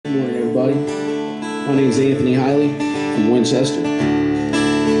everybody. My name is Anthony Highley from Winchester.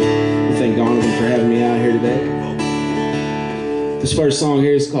 I thank Donovan for having me out here today. This first song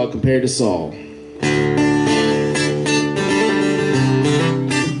here is called To Saul.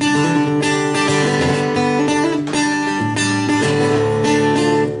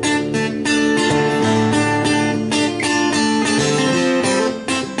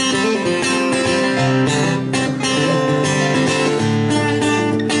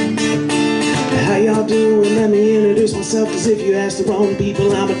 Let me introduce myself, cause if you ask the wrong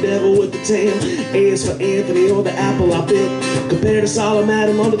people, I'm a devil with the tail. A is for Anthony, or the apple I bit. Compared to Saul, I'm at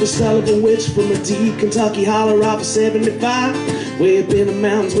him under the spell of a witch. From a deep Kentucky holler off of 75, way up in the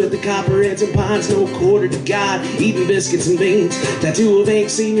mountains with the copperheads and pines. No quarter to God, eating biscuits and beans. Tattoo of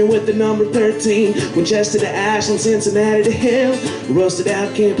Hank Sr. with the number 13. Winchester to Ashland, Cincinnati to Hill. Rusted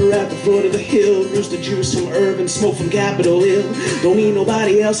out camper at the foot of the hill. Rooster juice from Irvin, smoke from Capitol Hill. Don't need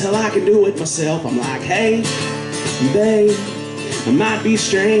nobody else, hell I can do it myself. I'm like, hey, babe, I might be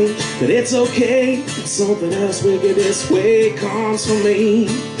strange, but it's okay. Something else wicked this way comes from me.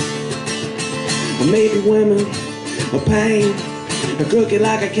 Or maybe women, a pain, a cookie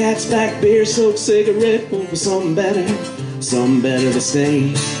like a cat's back, beer soaked cigarette, for something better to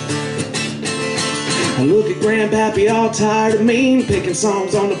stay. I look at Grandpappy all tired of mean, picking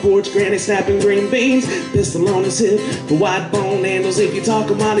songs on the porch, Granny snapping green beans, pistol on his hip for white bone handles. If you talk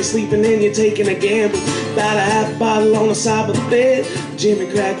while he's sleeping, then you're taking a gamble. About a half bottle on the side of the bed, Jimmy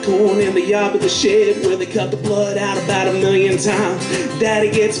cracked corn in the yard of the shed, where they cut the blood out about 1,000,000 times.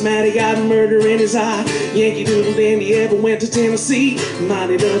 Daddy gets mad, he got murder in his eye. Yankee Doodle Dandy ever went to Tennessee,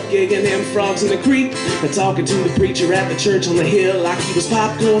 minded up gigging them frogs in the creek, and talking to the preacher at the church on the hill like he was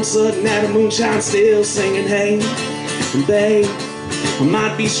popcorn sudden at a moonshine still, singing, hey, babe, I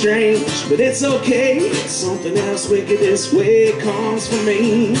might be strange, but it's okay. Something else wicked this way comes from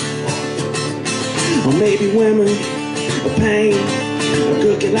me. Or maybe women, a pain, a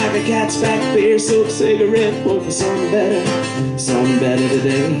cookie like a cat's back, beer soaked cigarette, hope for something better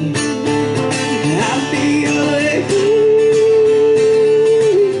today. I'll be your lady,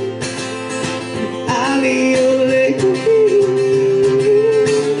 I'll be your lady,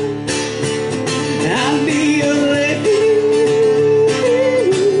 I'll be your lady.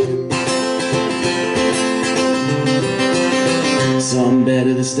 Something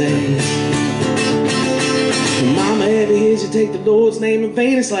better to stay. Mama ever hears you take the Lord's name in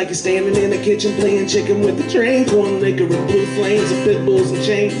vain, it's like you're standing in the kitchen playing chicken with the train, corn liquor and blue flames and pit bulls and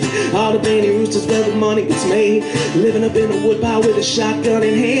chains. All the bandy roosters where the money gets made, living up in a woodpile with a shotgun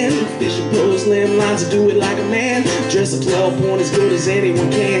in hand, fishing poles, limb lines to do it like a man. Dress a 12-point as good as anyone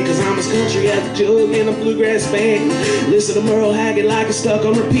can, cause I'm as country as the jug in a bluegrass band. Listen to Merle Haggard like it's stuck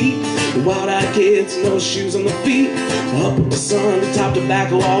on repeat. The wild-eyed kids, no shoes on the feet, up with the sun, the top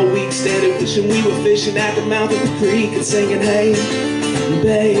tobacco all week, steady wishing we were fishing at the mouth of the creek and singing, hey,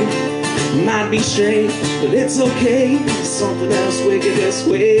 babe, might be strange, but it's okay. Something else wicked this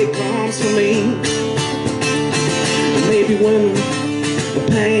way comes from me. Or maybe women, a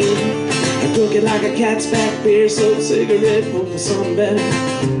pain, a cookie like a cat's back, beer soaked cigarette, hope for something better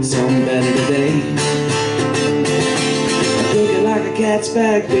today. A cookie like a cat's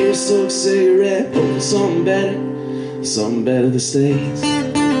back, beer soaked cigarette, hope for something better to stay.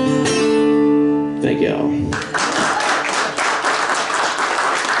 Thank y'all.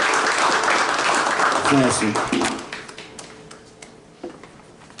 Nice one.